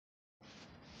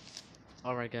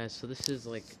Alright guys, so this is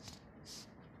like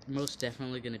most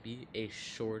definitely gonna be a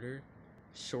shorter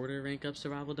rank up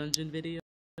survival dungeon video.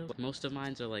 Most of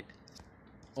mine are like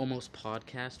almost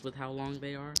podcast with how long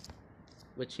they are.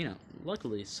 Which,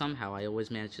 luckily somehow I always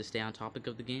manage to stay on topic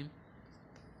of the game.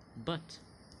 But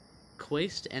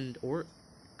Quaste and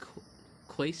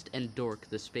Quaste and Dork,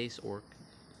 the space orc,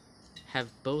 have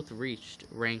both reached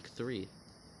rank 3,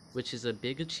 which is a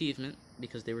big achievement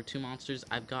because they were two monsters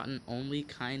I've gotten only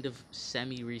kind of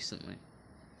semi-recently.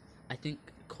 I think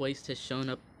Quaste has shown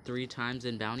up 3 times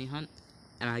in Bounty Hunt,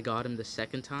 and I got him the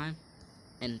second time,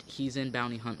 and he's in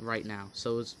Bounty Hunt right now,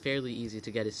 so it's fairly easy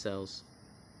to get his cells.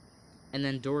 And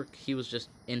then Dork, he was just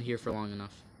in here for long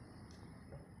enough.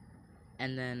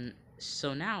 And then,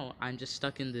 so now I'm just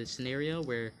stuck in this scenario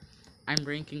where I'm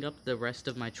ranking up the rest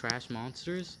of my trash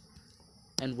monsters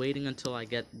and waiting until I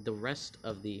get the rest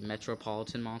of the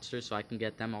metropolitan monsters so I can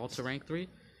get them all to rank 3.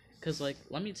 Because, like,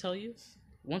 let me tell you,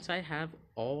 once I have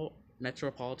all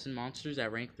metropolitan monsters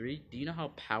at rank 3, do you know how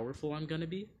powerful I'm gonna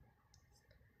be?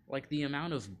 Like, the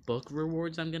amount of book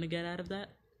rewards I'm gonna get out of that?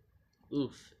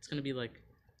 Oof, it's gonna be like,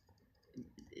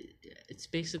 it's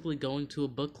basically going to a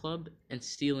book club and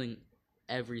stealing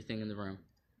everything in the room.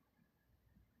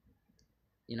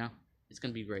 You know? It's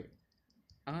gonna be great.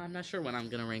 I'm not sure when I'm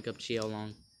gonna rank up Chiao.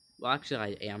 Well,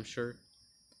 actually, I am sure.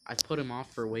 I've put him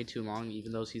off for way too long,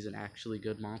 even though he's an actually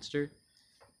good monster.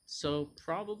 So,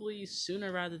 probably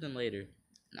sooner rather than later.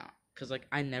 Nah, because, like,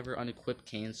 I never unequipped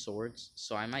Kane's swords,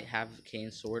 so I might have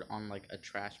Kane's sword on, like, a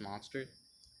trash monster.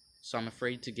 So I'm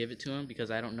afraid to give it to him because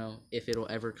I don't know if it'll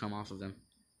ever come off of him.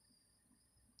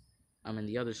 I mean,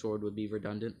 the other sword would be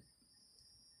redundant.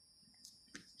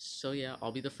 So yeah,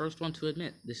 I'll be the first one to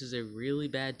admit, this is a really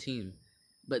bad team.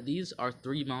 But these are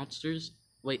 3 monsters.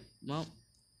 Wait, well,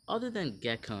 other than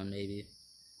Gekon, maybe.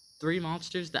 3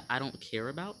 monsters that I don't care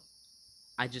about.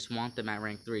 I just want them at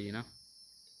rank 3, you know?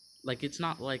 Like, it's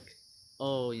not like,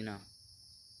 oh,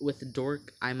 with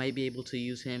Dork, I might be able to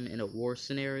use him in a war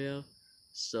scenario,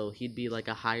 so he'd be like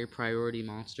a higher priority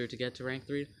monster to get to rank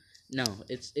 3. No,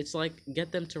 it's like,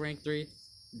 get them to rank 3,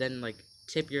 then, like,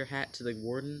 tip your hat to the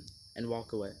warden, and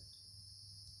walk away.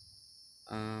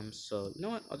 So, you know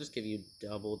what? I'll just give you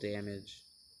double damage.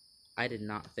 I did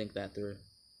not think that through.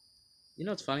 You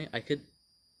know what's funny?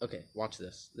 Okay, watch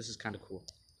this. This is kind of cool.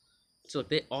 So look,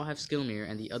 they all have skill mirror,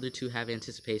 and the other 2 have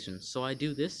anticipation. So I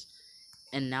do this,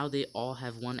 and now they all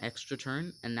have 1 extra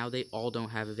turn, and now they all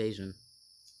don't have evasion.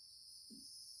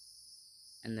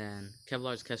 And then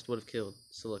Kevlar's Kest would have killed.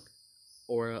 So look,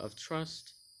 Aura of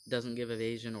Trust doesn't give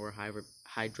evasion or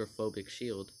hydrophobic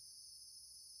shield.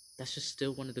 That's just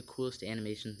still one of the coolest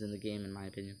animations in the game, in my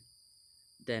opinion.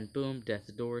 Then boom, Death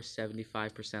Door,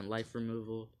 75% life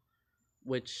removal,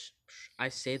 which I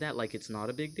say that like it's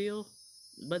not a big deal,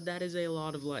 but that is a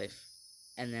lot of life.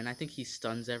 And then I think he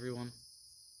stuns everyone.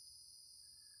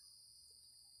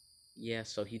 Yeah,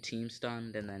 so he team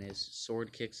stunned, and then his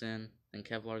sword kicks in, and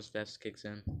Kevlar's vest kicks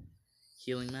in,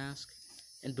 healing mask,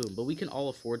 and boom. But we can all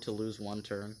afford to lose 1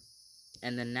 turn,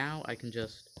 and then now I can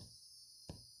just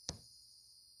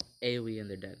AoE and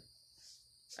they're dead.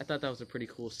 I thought that was a pretty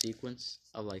cool sequence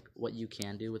of like what you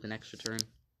can do with an extra turn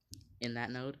in that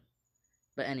node.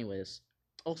 But anyways,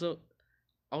 also,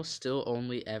 I'll still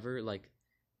only ever, like,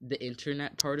 the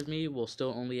internet part of me will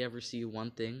still only ever see one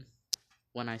thing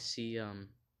when I see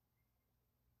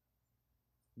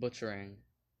butcherang,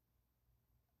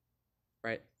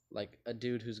 right? Like a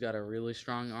dude who's got a really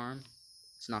strong arm.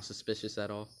 It's not suspicious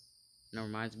at all, and it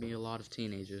reminds me a lot of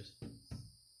teenagers.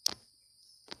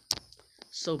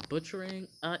 So butcherang,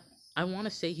 I want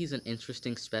to say he's an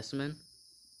interesting specimen,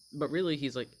 but really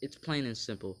he's like, it's plain and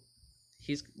simple.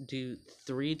 He's do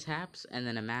 3 taps and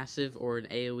then a massive or an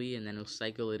AoE, and then he'll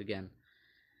cycle it again.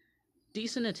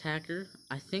 Decent attacker.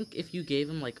 I think if you gave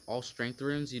him like all strength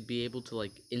runes, you'd be able to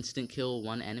like instant kill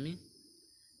 1 enemy.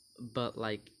 But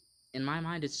like, in my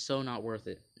mind, it's so not worth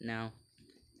it. Now,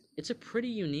 it's a pretty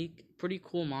unique, pretty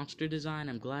cool monster design.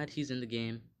 I'm glad he's in the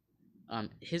game.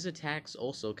 His attacks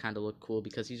also kind of look cool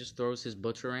because he just throws his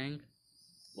butcherang.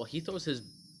 Well, he throws his.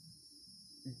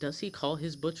 Does he call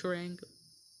his butcherang?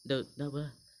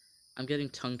 I'm getting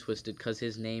tongue twisted because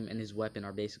his name and his weapon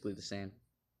are basically the same.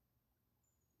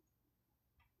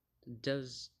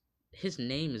 His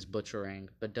name is Butcherang,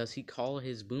 but does he call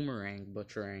his boomerang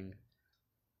Butcherang?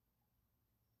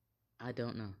 I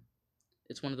don't know.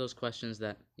 It's one of those questions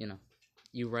that,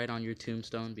 you write on your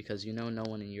tombstone because you know no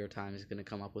one in your time is going to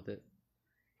come up with it.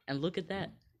 And look at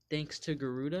that. Thanks to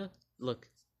Garuda, look,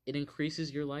 it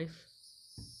increases your life.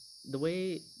 The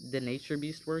way the nature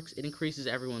beast works, it increases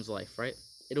everyone's life, right?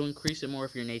 It'll increase it more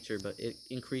if you're nature, but it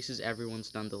increases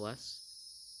everyone's nonetheless.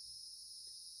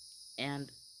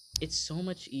 And it's so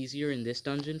much easier in this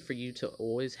dungeon for you to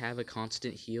always have a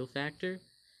constant heal factor.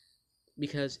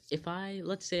 Because if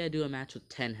let's say I do a match with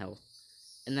 10 health,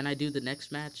 and then I do the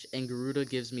next match and Garuda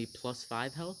gives me plus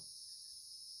 5 health,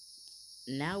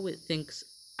 now it thinks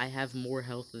I have more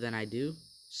health than I do.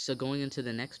 So going into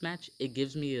the next match, it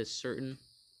gives me a certain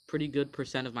pretty good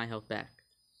percent of my health back.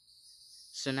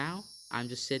 So now I'm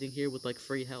just sitting here with like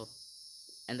free health.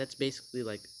 And that's basically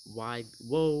like why,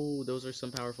 whoa, those are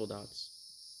some powerful dots.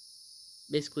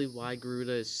 Basically why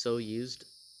Garuda is so used,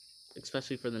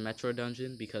 especially for the Metro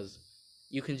dungeon, because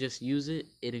you can just use it.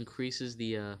 It increases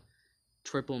the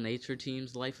triple nature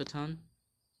team's life a ton,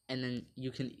 and then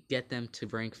you can get them to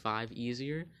rank 5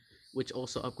 easier, which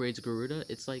also upgrades Garuda.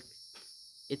 It's like,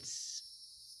 it's,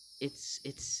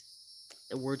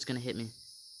 a word's gonna hit me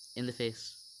in the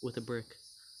face with a brick.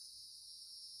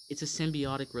 It's a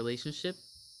symbiotic relationship,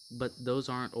 but those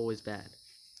aren't always bad.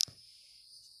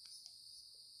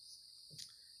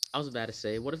 I was about to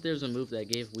say, what if there's a move that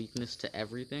gave weakness to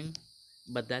everything,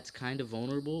 but that's kind of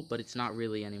vulnerable, but it's not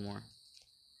really anymore?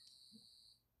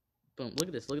 Boom, look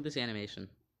at this animation.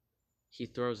 He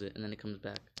throws it, and then it comes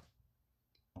back.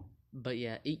 But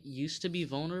yeah, it used to be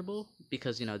vulnerable,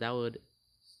 because, you know,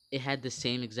 it had the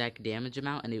same exact damage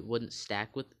amount, and it wouldn't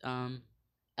stack with,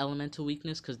 elemental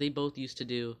weakness, because they both used to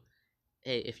do,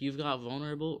 hey, if you've got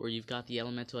vulnerable, or you've got the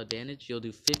elemental advantage, you'll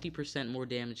do 50% more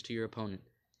damage to your opponent.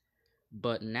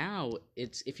 But now,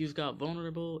 if you've got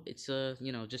vulnerable, it's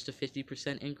just a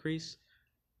 50% increase,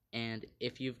 and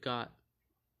if you've got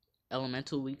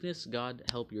elemental weakness, God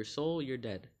help your soul, you're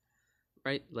dead.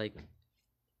 Right? Like,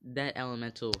 that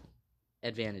elemental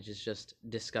advantage is just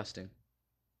disgusting.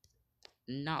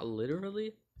 Not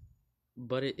literally,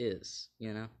 but it is,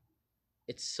 you know?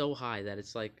 It's so high that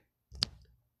it's like,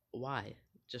 why?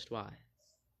 Just why?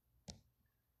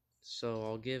 So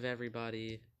I'll give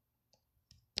everybody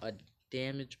a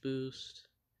damage boost,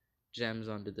 gems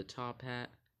under the top hat,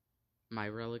 my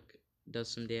relic does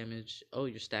some damage. Oh,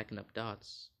 you're stacking up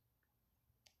dots.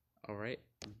 Alright,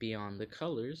 beyond the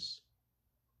colors.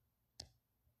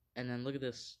 And then look at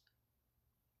this.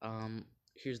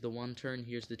 Here's the 1 turn,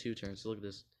 here's the 2 turns. So look at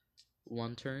this.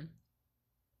 1 turn,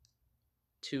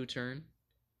 2 turn.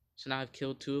 So now I've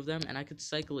killed 2 of them, and I could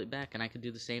cycle it back, and I could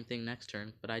do the same thing next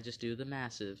turn, but I just do the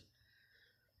massive.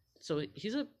 So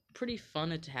he's a pretty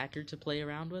fun attacker to play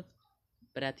around with,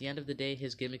 but at the end of the day,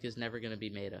 his gimmick is never going to be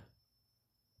meta.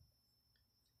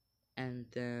 And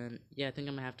then, yeah, I think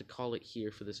I'm going to have to call it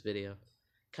here for this video.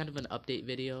 Kind of an update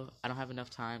video. I don't have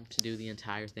enough time to do the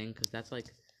entire thing, because that's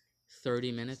like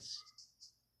 30 minutes,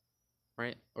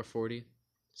 right? Or 40.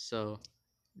 So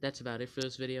that's about it for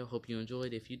this video. Hope you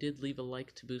enjoyed. If you did, leave a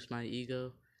like to boost my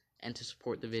ego and to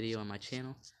support the video on my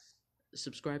channel.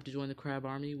 Subscribe to join the Crab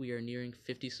Army. We are nearing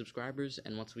 50 subscribers,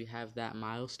 and once we have that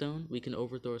milestone, we can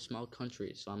overthrow a small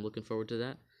country. So I'm looking forward to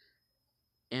that.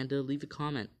 And leave a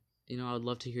comment. You know, I would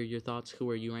love to hear your thoughts. Who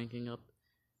are you ranking up?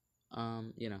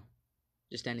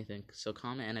 Just anything. So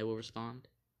comment and I will respond.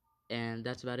 And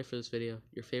that's about it for this video.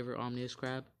 Your favorite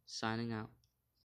Omni-Crab, signing out.